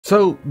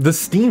So the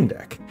Steam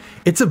Deck,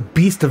 it's a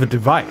beast of a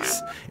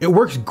device. It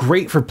works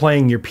great for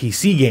playing your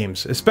PC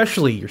games,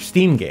 especially your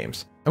Steam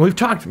games. And we've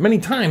talked many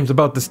times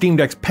about the Steam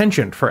Deck's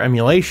penchant for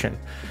emulation,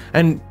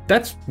 and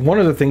that's one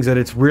of the things that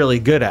it's really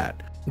good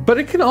at. But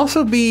it can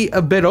also be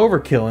a bit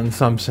overkill in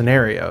some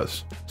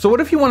scenarios. So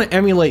what if you want to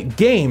emulate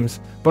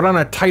games, but on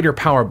a tighter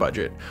power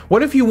budget?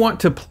 What if you want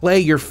to play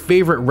your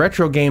favorite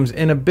retro games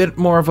in a bit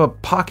more of a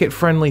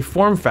pocket-friendly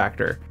form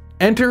factor?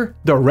 Enter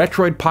the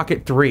Retroid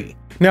Pocket 3.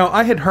 Now,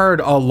 I had heard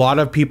a lot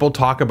of people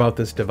talk about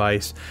this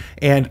device,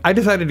 and I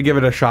decided to give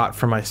it a shot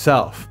for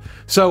myself.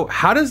 So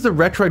how does the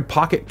Retroid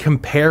Pocket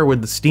compare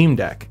with the Steam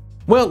Deck?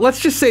 Well, let's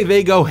just say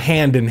they go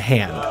hand in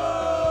hand.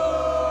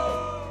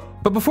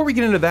 But before we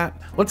get into that,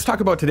 let's talk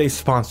about today's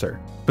sponsor,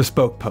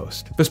 Bespoke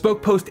Post.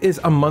 Bespoke Post is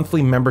a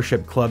monthly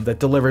membership club that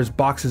delivers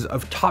boxes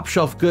of top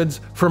shelf goods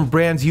from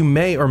brands you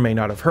may or may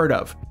not have heard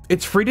of.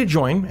 It's free to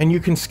join, and you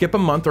can skip a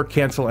month or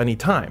cancel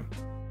anytime.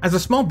 As a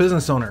small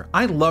business owner,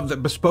 I love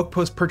that Bespoke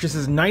Post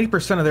purchases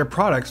 90% of their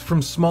products from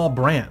small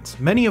brands,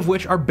 many of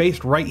which are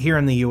based right here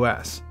in the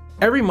US.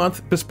 Every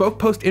month, Bespoke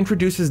Post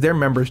introduces their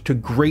members to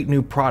great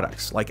new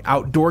products like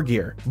outdoor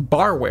gear,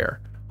 barware,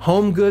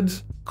 home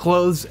goods,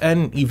 clothes,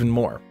 and even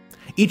more.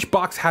 Each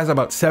box has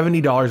about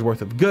 $70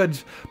 worth of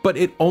goods, but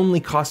it only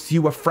costs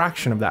you a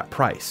fraction of that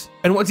price.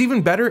 And what's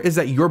even better is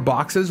that your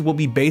boxes will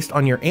be based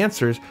on your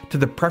answers to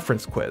the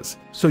preference quiz,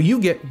 so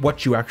you get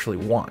what you actually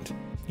want.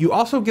 You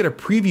also get a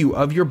preview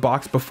of your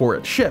box before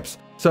it ships,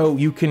 so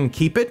you can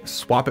keep it,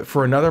 swap it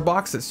for another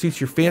box that suits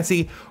your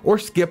fancy, or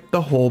skip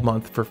the whole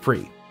month for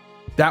free.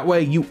 That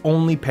way you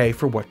only pay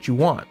for what you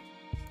want.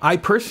 I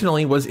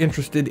personally was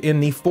interested in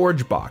the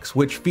Forge box,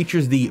 which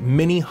features the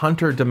Mini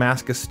Hunter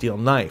Damascus steel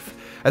knife,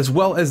 as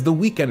well as the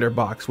Weekender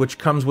box, which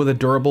comes with a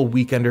durable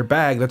Weekender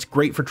bag that's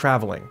great for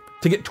traveling.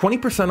 To get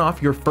 20%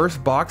 off your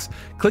first box,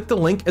 click the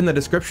link in the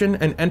description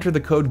and enter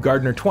the code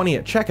Gardiner20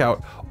 at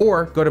checkout,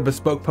 or go to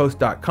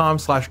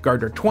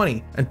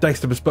bespokepost.com/Gardiner20, and thanks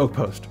to Bespoke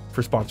Post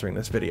for sponsoring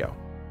this video.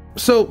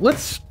 So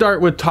let's start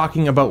with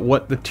talking about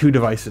what the two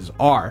devices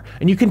are,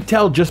 and you can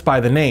tell just by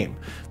the name.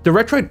 The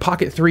Retroid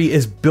Pocket 3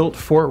 is built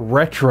for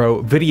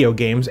retro video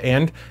games,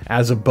 and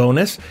as a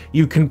bonus,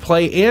 you can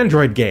play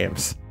Android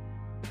games.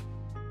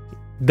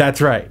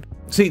 That's right.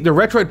 See, the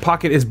Retroid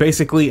Pocket is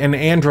basically an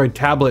Android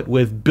tablet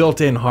with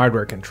built-in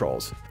hardware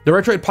controls. The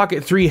Retroid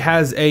Pocket 3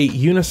 has a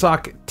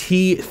Unisoc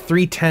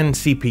T310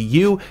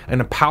 CPU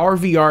and a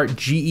PowerVR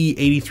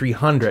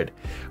GE8300.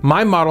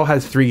 My model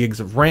has 3 gigs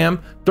of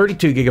RAM,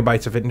 32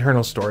 gigabytes of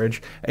internal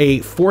storage, a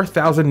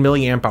 4000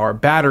 milliamp hour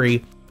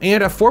battery,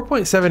 and a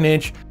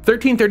 4.7-inch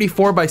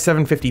 1334 by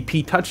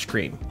 750p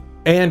touchscreen.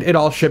 And it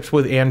all ships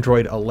with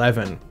Android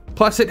 11.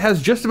 Plus, it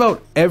has just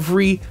about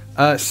every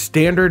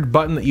standard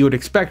button that you would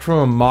expect from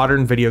a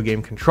modern video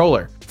game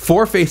controller.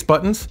 4 face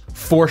buttons,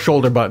 4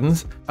 shoulder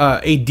buttons,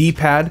 a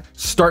D-pad,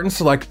 start and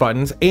select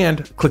buttons,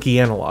 and clicky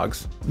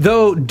analogs.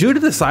 Though, due to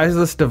the size of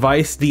this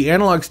device, the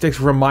analog sticks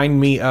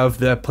remind me of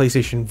the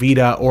PlayStation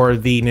Vita or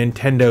the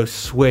Nintendo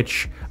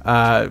Switch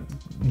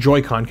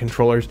Joy-Con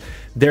controllers.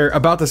 They're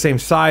about the same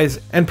size,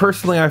 and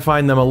personally I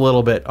find them a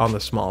little bit on the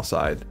small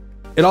side.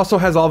 It also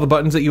has all the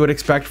buttons that you would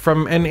expect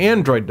from an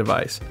Android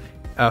device.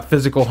 A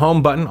physical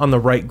home button on the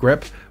right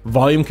grip,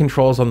 volume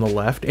controls on the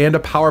left, and a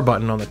power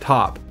button on the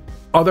top.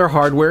 Other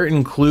hardware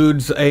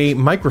includes a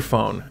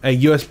microphone, a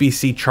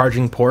USB-C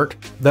charging port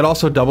that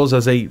also doubles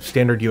as a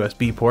standard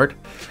USB port,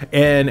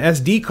 an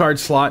SD card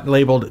slot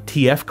labeled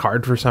TF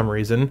card for some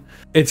reason.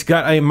 It's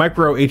got a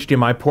micro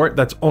HDMI port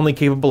that's only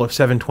capable of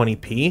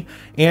 720p,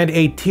 and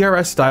a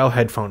TRS style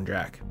headphone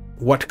jack.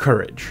 What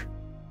courage.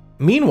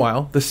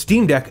 Meanwhile, the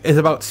Steam Deck is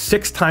about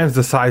 6 times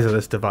the size of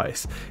this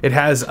device. It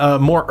has a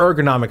more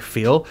ergonomic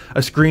feel,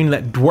 a screen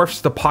that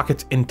dwarfs the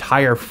Pocket's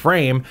entire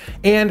frame,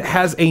 and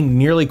has a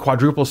nearly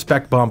quadruple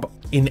spec bump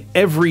in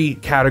every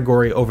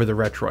category over the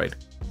Retroid.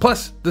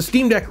 Plus, the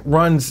Steam Deck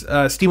runs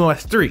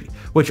SteamOS 3,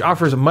 which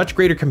offers much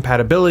greater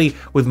compatibility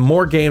with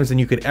more games than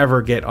you could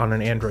ever get on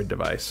an Android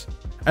device.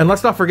 And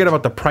let's not forget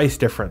about the price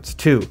difference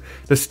too.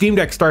 The Steam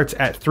Deck starts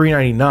at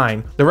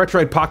 $399, the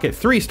Retroid Pocket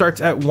 3 starts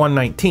at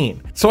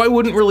 $119. So I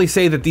wouldn't really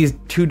say that these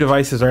two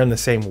devices are in the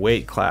same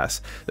weight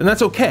class. And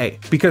that's okay,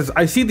 because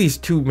I see these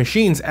two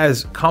machines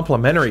as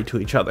complementary to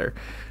each other.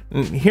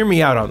 Hear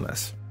me out on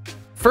this.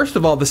 First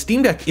of all, the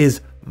Steam Deck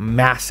is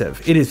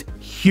massive. It is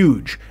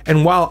huge.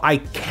 And while I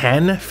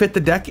can fit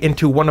the deck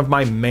into one of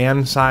my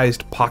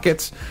man-sized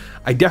pockets,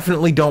 I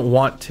definitely don't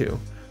want to,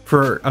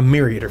 for a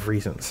myriad of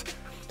reasons.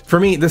 For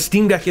me, the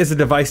Steam Deck is a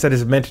device that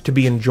is meant to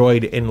be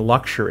enjoyed in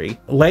luxury,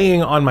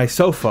 laying on my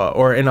sofa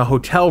or in a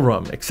hotel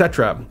room,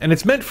 etc. And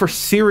it's meant for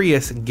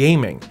serious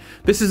gaming.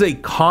 This is a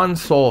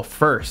console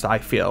first, I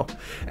feel.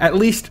 At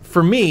least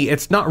for me,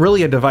 it's not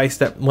really a device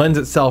that lends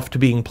itself to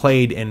being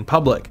played in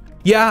public.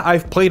 Yeah,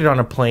 I've played it on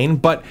a plane,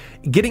 but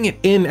getting it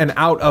in and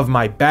out of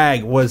my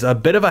bag was a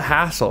bit of a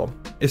hassle,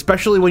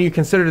 especially when you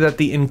consider that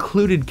the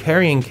included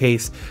carrying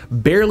case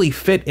barely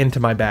fit into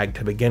my bag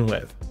to begin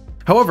with.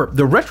 However,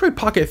 the Retroid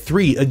Pocket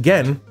 3,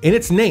 again, in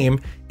its name,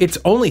 it's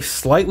only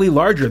slightly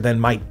larger than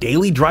my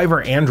daily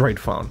driver Android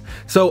phone,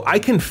 so I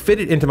can fit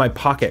it into my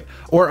pocket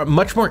or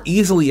much more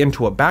easily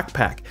into a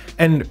backpack,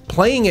 and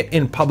playing it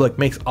in public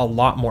makes a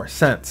lot more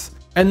sense.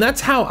 And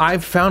that's how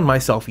I've found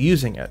myself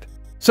using it.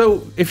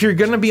 So if you're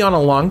gonna be on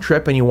a long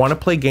trip and you wanna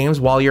play games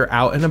while you're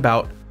out and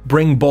about,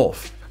 bring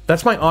both.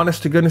 That's my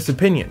honest to goodness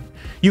opinion.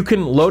 You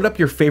can load up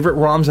your favorite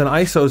ROMs and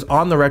ISOs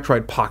on the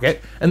Retroid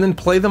Pocket and then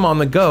play them on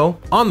the go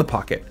on the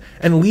Pocket,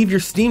 and leave your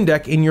Steam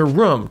Deck in your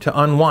room to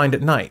unwind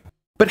at night.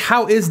 But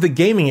how is the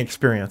gaming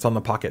experience on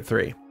the Pocket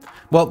 3?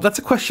 Well, that's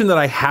a question that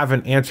I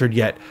haven't answered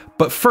yet,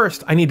 but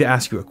first I need to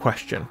ask you a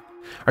question.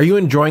 Are you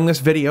enjoying this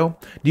video?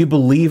 Do you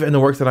believe in the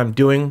work that I'm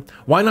doing?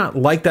 Why not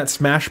like that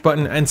smash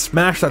button and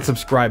smash that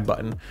subscribe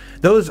button?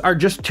 Those are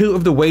just two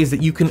of the ways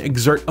that you can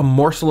exert a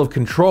morsel of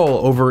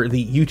control over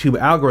the YouTube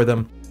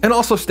algorithm, and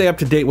also stay up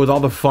to date with all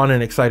the fun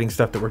and exciting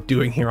stuff that we're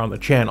doing here on the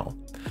channel.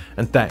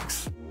 And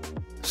thanks.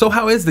 So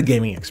how is the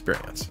gaming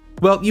experience?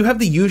 Well, you have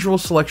the usual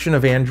selection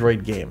of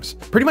Android games,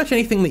 pretty much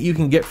anything that you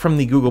can get from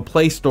the Google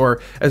Play Store,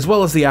 as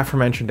well as the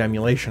aforementioned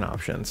emulation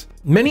options.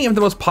 Many of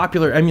the most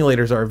popular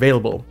emulators are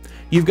available.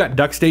 You've got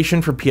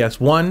DuckStation for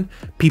PS1,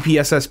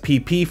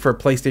 PPSSPP for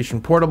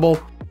PlayStation Portable,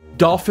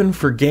 Dolphin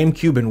for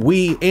GameCube and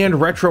Wii, and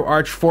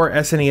RetroArch for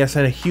SNES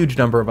and a huge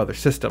number of other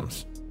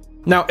systems.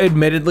 Now,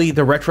 admittedly,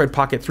 the Retroid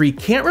Pocket 3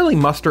 can't really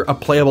muster a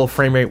playable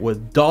frame rate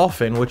with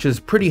Dolphin, which is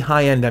pretty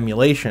high-end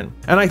emulation,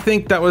 and I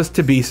think that was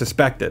to be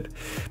suspected.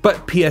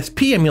 But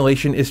PSP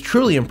emulation is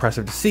truly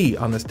impressive to see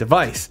on this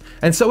device,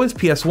 and so is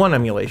PS1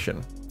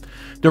 emulation.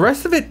 The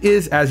rest of it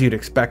is as you'd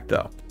expect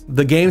though.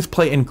 The games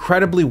play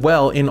incredibly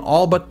well in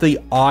all but the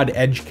odd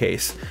edge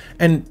case,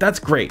 and that's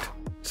great.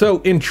 So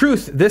in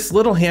truth, this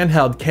little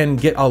handheld can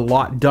get a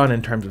lot done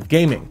in terms of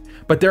gaming,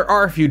 but there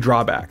are a few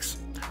drawbacks.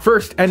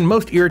 First, and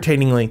most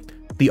irritatingly,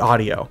 the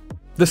audio.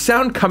 The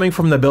sound coming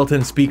from the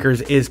built-in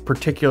speakers is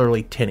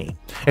particularly tinny.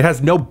 It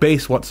has no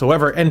bass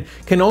whatsoever and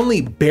can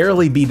only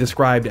barely be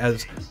described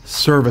as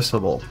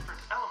serviceable.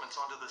 Elements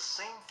onto the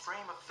same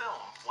frame of film,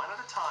 one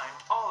at a time,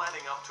 all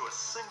adding up to a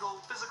single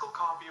physical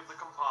copy of the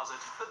composite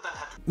that then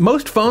had to...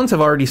 Most phones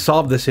have already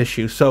solved this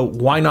issue, so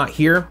why not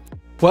here?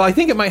 Well, I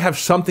think it might have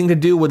something to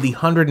do with the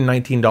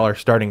 $119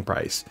 starting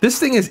price. This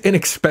thing is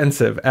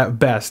inexpensive at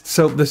best,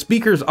 so the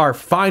speakers are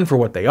fine for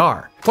what they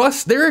are.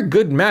 Plus, they're a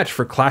good match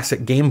for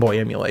classic Game Boy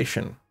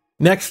emulation.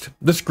 Next,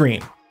 the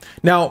screen.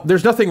 Now,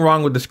 there's nothing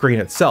wrong with the screen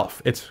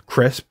itself. It's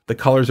crisp, the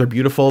colors are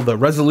beautiful, the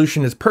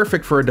resolution is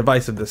perfect for a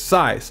device of this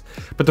size.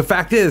 But the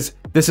fact is,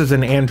 this is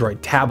an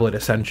Android tablet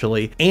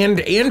essentially, and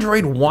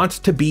Android wants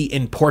to be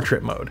in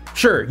portrait mode.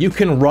 Sure, you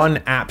can run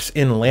apps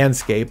in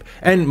landscape,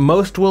 and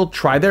most will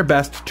try their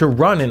best to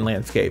run in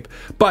landscape,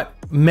 but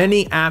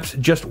many apps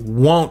just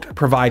won't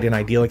provide an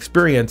ideal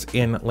experience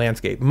in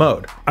landscape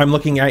mode. I'm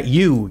looking at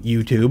you,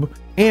 YouTube.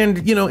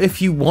 And, you know,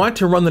 if you want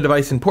to run the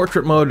device in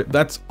portrait mode,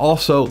 that's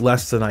also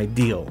less than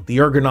ideal. The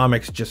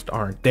ergonomics just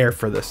aren't there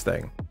for this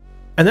thing.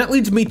 And that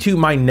leads me to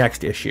my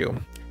next issue.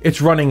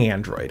 It's running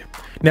Android.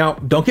 Now,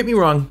 don't get me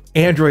wrong,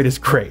 Android is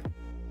great.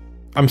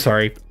 I'm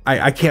sorry,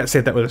 I can't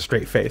say that with a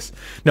straight face.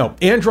 No,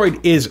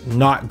 Android is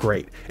not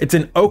great. It's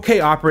an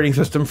okay operating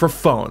system for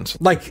phones.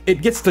 Like,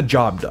 it gets the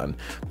job done,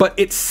 but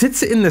it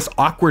sits in this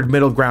awkward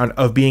middle ground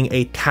of being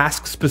a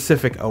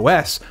task-specific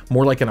OS,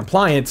 more like an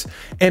appliance,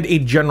 and a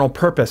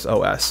general-purpose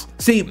OS.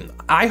 See,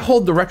 I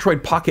hold the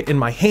Retroid Pocket in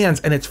my hands,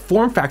 and its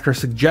form factor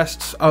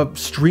suggests a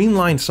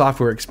streamlined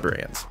software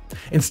experience.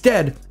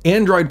 Instead,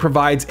 Android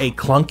provides a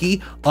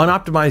clunky,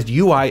 unoptimized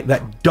UI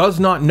that does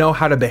not know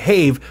how to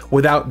behave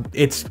without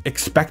its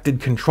expected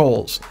controls.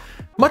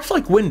 Much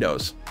like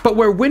Windows, but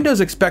where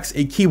Windows expects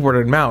a keyboard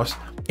and mouse,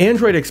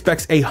 Android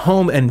expects a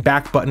home and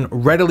back button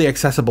readily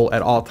accessible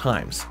at all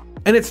times.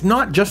 And it's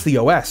not just the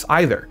OS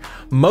either.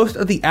 Most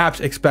of the apps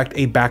expect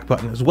a back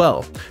button as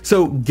well.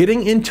 So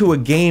getting into a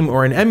game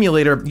or an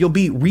emulator, you'll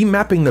be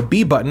remapping the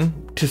B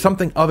button to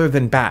something other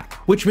than back,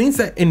 which means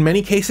that in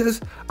many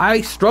cases, I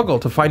struggle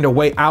to find a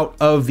way out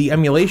of the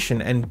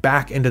emulation and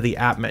back into the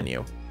app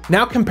menu.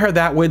 Now compare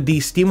that with the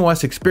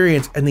SteamOS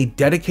experience and the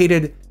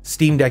dedicated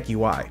Steam Deck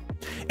UI.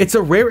 It's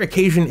a rare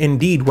occasion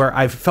indeed where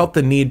I've felt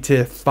the need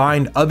to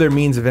find other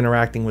means of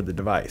interacting with the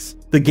device.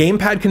 The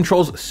gamepad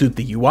controls suit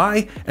the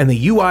UI, and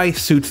the UI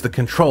suits the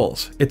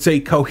controls. It's a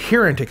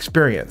coherent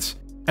experience.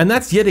 And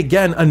that's yet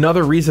again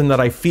another reason that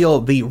I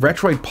feel the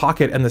Retroid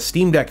Pocket and the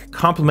Steam Deck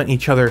complement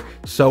each other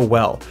so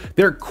well.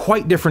 They're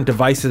quite different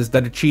devices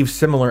that achieve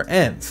similar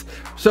ends.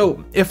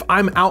 So if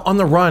I'm out on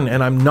the run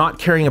and I'm not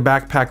carrying a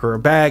backpack or a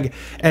bag,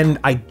 and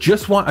I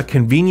just want a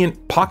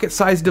convenient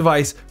pocket-sized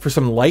device for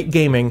some light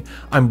gaming,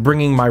 I'm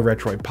bringing my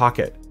Retroid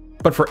Pocket.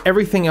 But for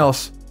everything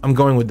else, I'm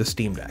going with the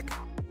Steam Deck.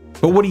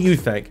 But what do you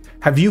think?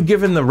 Have you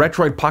given the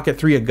Retroid Pocket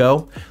 3 a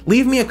go?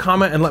 Leave me a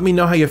comment and let me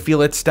know how you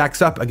feel it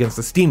stacks up against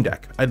the Steam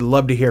Deck. I'd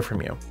love to hear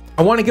from you.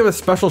 I want to give a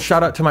special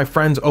shout out to my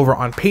friends over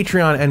on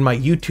Patreon and my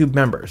YouTube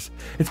members.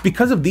 It's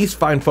because of these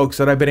fine folks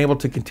that I've been able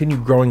to continue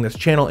growing this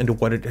channel into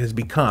what it has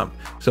become,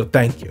 so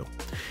thank you.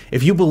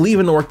 If you believe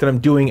in the work that I'm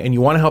doing and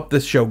you want to help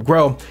this show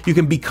grow, you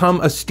can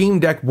become a Steam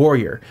Deck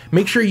warrior.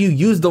 Make sure you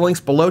use the links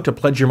below to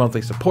pledge your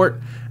monthly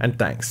support, and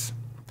thanks.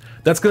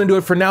 That's going to do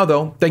it for now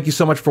though. Thank you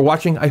so much for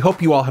watching. I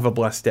hope you all have a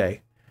blessed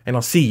day, and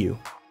I'll see you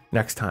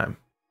next time.